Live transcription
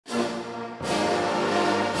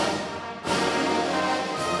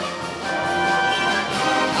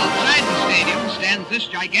stands this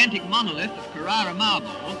gigantic monolith of Carrara marble,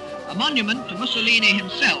 a monument to Mussolini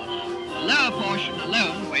himself. The lower portion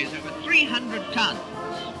alone weighs over 300 tons.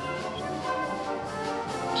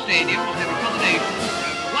 The stadium will have accommodation for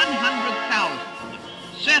over 100,000,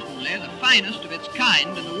 certainly the finest of its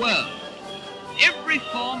kind in the world. Every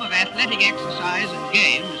form of athletic exercise and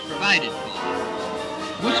game is provided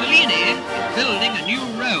for. Mussolini is building a new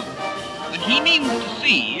Rome, but he means to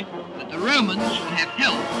see that the Romans will have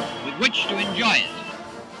help with which to enjoy it.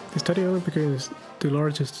 The Stadio Olimpico is the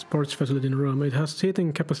largest sports facility in Rome. It has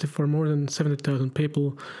seating capacity for more than 70,000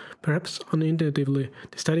 people. Perhaps unintuitively,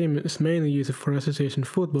 the stadium is mainly used for association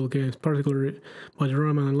football games, particularly by the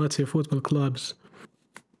Roma and Lazio football clubs.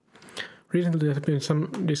 Recently there has been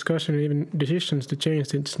some discussion and even decisions to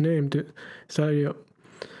change its name to Stadio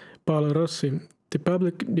Paolo Rossi. The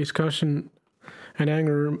public discussion and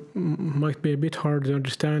anger might be a bit hard to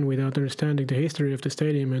understand without understanding the history of the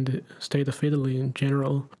stadium and the state of Italy in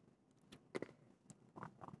general.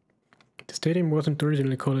 The stadium wasn't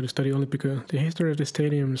originally called Stadio Olimpico. The history of the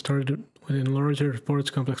stadium started with a larger sports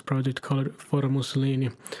complex project called Foro Mussolini,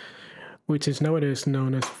 which is nowadays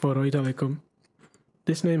known as Foro Italico.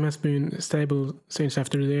 This name has been stable since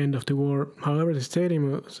after the end of the war. However, the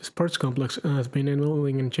stadium sports complex has been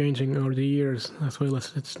evolving and changing over the years, as well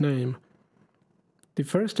as its name. The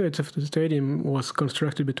first stage of the stadium was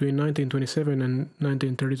constructed between 1927 and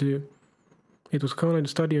 1932. It was called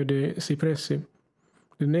Stadio dei Cipressi.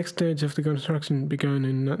 The next stage of the construction began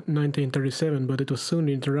in 1937, but it was soon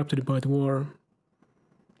interrupted by the war.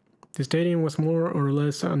 The stadium was more or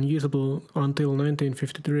less unusable until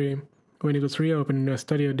 1953, when it was reopened as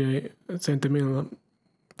Stadio dei Centomila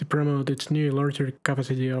to promote its new larger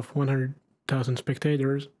capacity of 100,000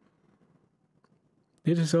 spectators.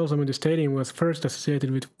 This is also when the stadium was first associated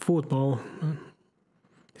with football.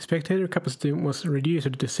 The spectator capacity was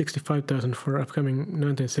reduced to 65,000 for upcoming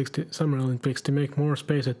 1960 Summer Olympics to make more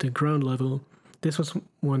space at the ground level. This was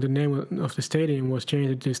when the name of the stadium was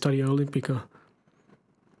changed to Stadio Olimpico.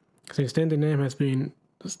 Since then the name has been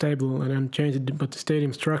stable and unchanged, but the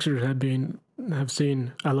stadium structures have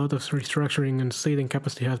seen a lot of restructuring and seating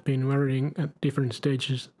capacity has been varying at different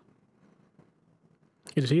stages.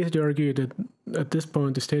 It is easy to argue that at this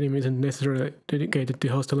point the stadium isn't necessarily dedicated to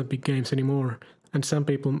host Olympic Games anymore, and some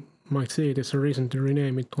people might see it as a reason to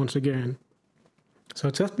rename it once again. So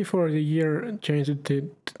just before the year changed to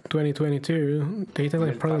 2022, the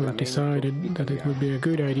Italian parliament decided that it would be a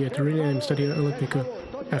good idea to rename Stadio Olimpico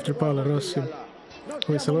after Paolo Rossi,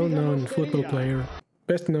 who is a well-known football player,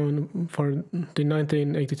 best known for the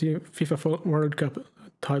 1982 FIFA World Cup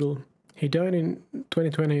title. He died in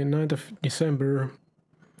 2020 on 9th of December.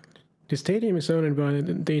 The stadium is owned by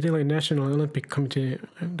the Italian National Olympic Committee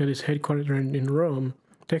that is headquartered in Rome.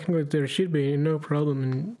 Technically, there should be no problem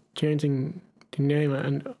in changing the name,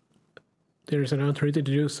 and there is an authority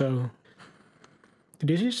to do so. The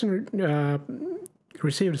decision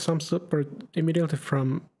received some support immediately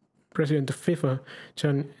from President of FIFA,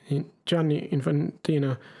 Gianni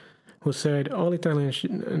Infantino, who said all Italians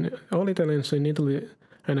in Italy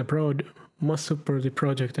and abroad must support the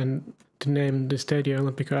project and to name the Stadio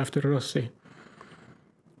Olimpico after Rossi.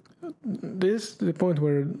 This is the point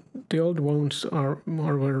where the old wounds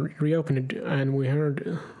were reopened, and we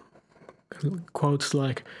heard quotes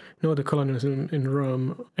like "No to colonialism in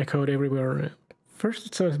Rome" echoed everywhere. First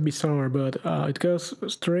it sounds bizarre, but it goes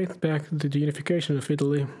straight back to the unification of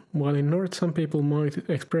Italy. While in North some people might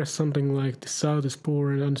express something like the South is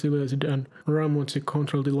poor and uncivilized and Rome wants to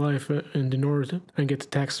control the life in the North and get the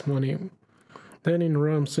tax money. Then in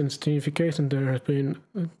Rome, since the unification, there has been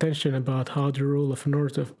tension about how the rule of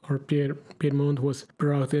North or Piedmont was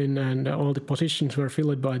brought in, and all the positions were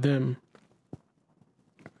filled by them.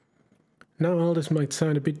 Now all this might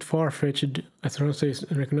sound a bit far-fetched, as Rossi is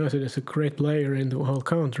recognized as a great player in the whole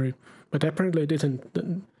country, but apparently it isn't.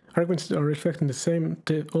 The arguments are reflecting the same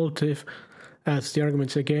old tiff as the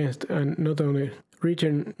arguments against, and not only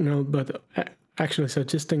regional, but actually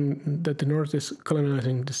suggesting that the North is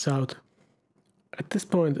colonizing the South. At this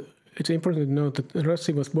point, it's important to note that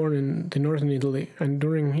Rossi was born in the northern Italy, and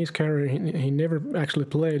during his career he never actually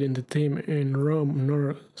played in the team in Rome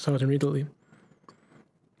nor southern Italy.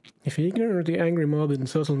 If you ignore the angry mob in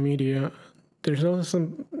social media, there's also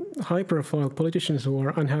some high-profile politicians who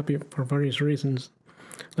are unhappy for various reasons.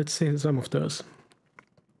 Let's see some of those.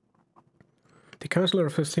 The councillor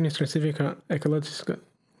of Sinistra Civica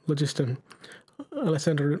Ecologistica,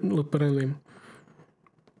 Alessandro Luparelli.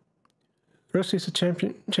 Rossi is a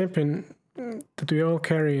champion that we all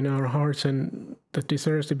carry in our hearts and that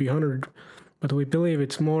deserves to be honored, but we believe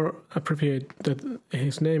it's more appropriate that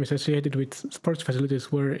his name is associated with sports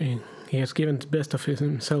facilities where he has given the best of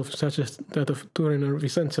himself, such as that of Turin or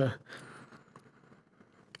Vicenza.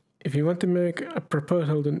 If you want to make a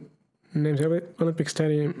proposal that names the Olympic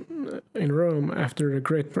Stadium in Rome after a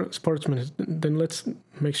great sportsman, then let's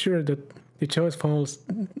make sure that the choice falls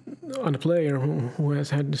on a player who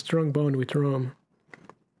has had a strong bond with Rome.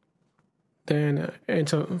 Then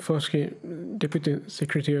Enzo Foschi, Deputy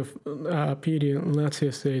Secretary of PD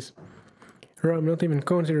Lazio, says, Rome not even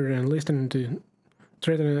considered and listening to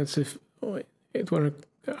threaten as if it were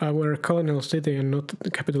a colonial city and not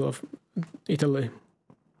the capital of Italy.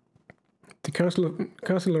 The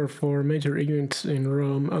councillor for major events in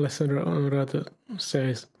Rome, Alessandro Onorato,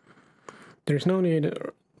 says, there is no need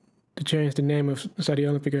to change the name of Stadio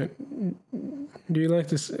Olimpico. Do you like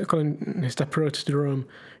this colonist approach to Rome?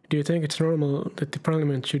 Do you think it's normal that the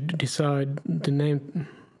parliament should decide the name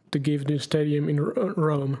to give the stadium in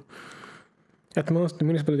Rome? At most, the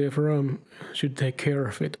municipality of Rome should take care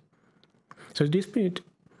of it. So the dispute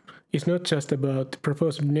is not just about the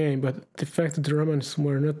proposed name, but the fact that the Romans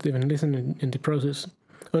were not even listening in the process.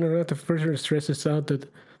 Onorato further stresses out that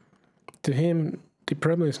to him, the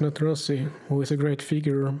problem is not Rossi, who is a great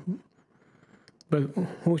figure, but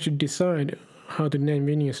who should decide how to name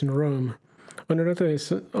venues in Rome. Onorato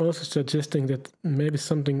is also suggesting that maybe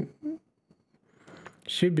something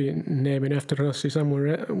should be named after Rossi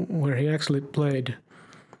somewhere where he actually played.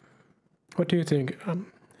 What do you think?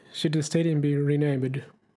 Should the stadium be renamed?